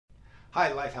Hi,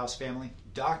 Lifehouse family.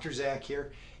 Dr. Zach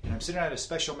here, and I'm sending out a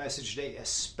special message today,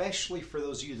 especially for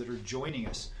those of you that are joining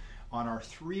us on our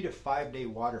 3 to 5 day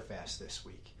water fast this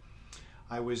week.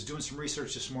 I was doing some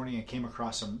research this morning and came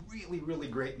across some really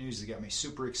great news that got me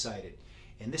super excited.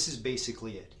 And this is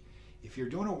basically it. If you're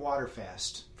doing a water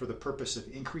fast for the purpose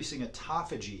of increasing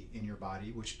autophagy in your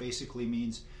body, which basically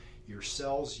means your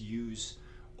cells use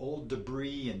old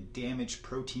debris and damaged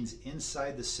proteins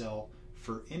inside the cell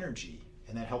for energy,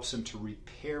 and that helps them to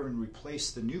repair and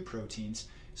replace the new proteins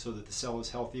so that the cell is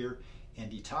healthier and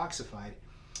detoxified.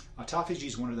 Autophagy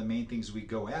is one of the main things we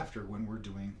go after when we're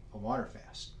doing a water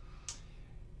fast.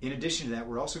 In addition to that,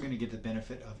 we're also going to get the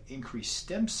benefit of increased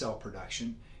stem cell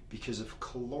production because of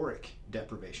caloric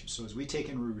deprivation. So as we take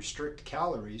and we restrict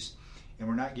calories, and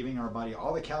we're not giving our body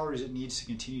all the calories it needs to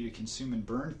continue to consume and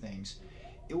burn things,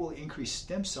 it will increase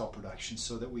stem cell production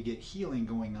so that we get healing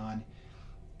going on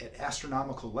at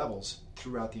astronomical levels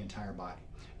throughout the entire body.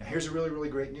 Now here's the really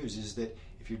great news is that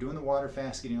if you're doing the water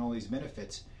fast, getting all these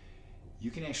benefits, you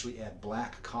can actually add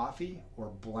black coffee or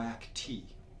black tea,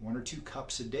 1 or 2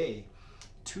 cups a day,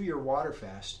 to your water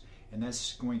fast, and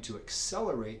that's going to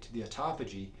accelerate the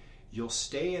autophagy. You'll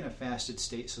stay in a fasted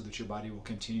state so that your body will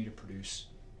continue to produce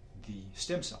the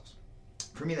stem cells.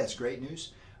 For me, that's great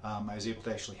news. I was able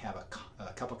to actually have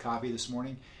a cup of coffee this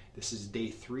morning. This is day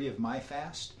 3 of my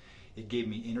fast. It gave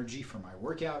me energy for my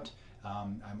workout.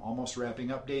 I'm almost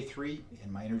wrapping up day 3,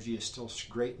 and my energy is still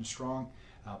great and strong.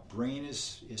 Brain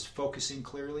is focusing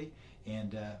clearly,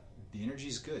 and the energy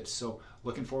is good. So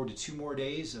looking forward to 2 more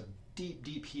days of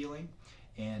deep healing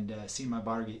and seeing my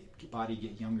body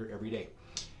get younger every day.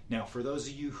 Now, for those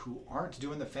of you who aren't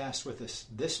doing the fast with us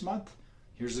this month,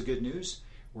 here's the good news.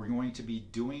 We're going to be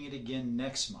doing it again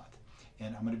next month.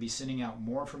 And I'm going to be sending out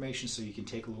more information so you can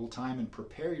take a little time and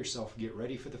prepare yourself, get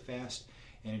ready for the fast,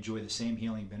 and enjoy the same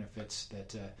healing benefits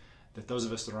that those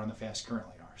of us that are on the fast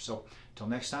currently are. So, until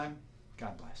next time,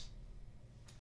 God bless.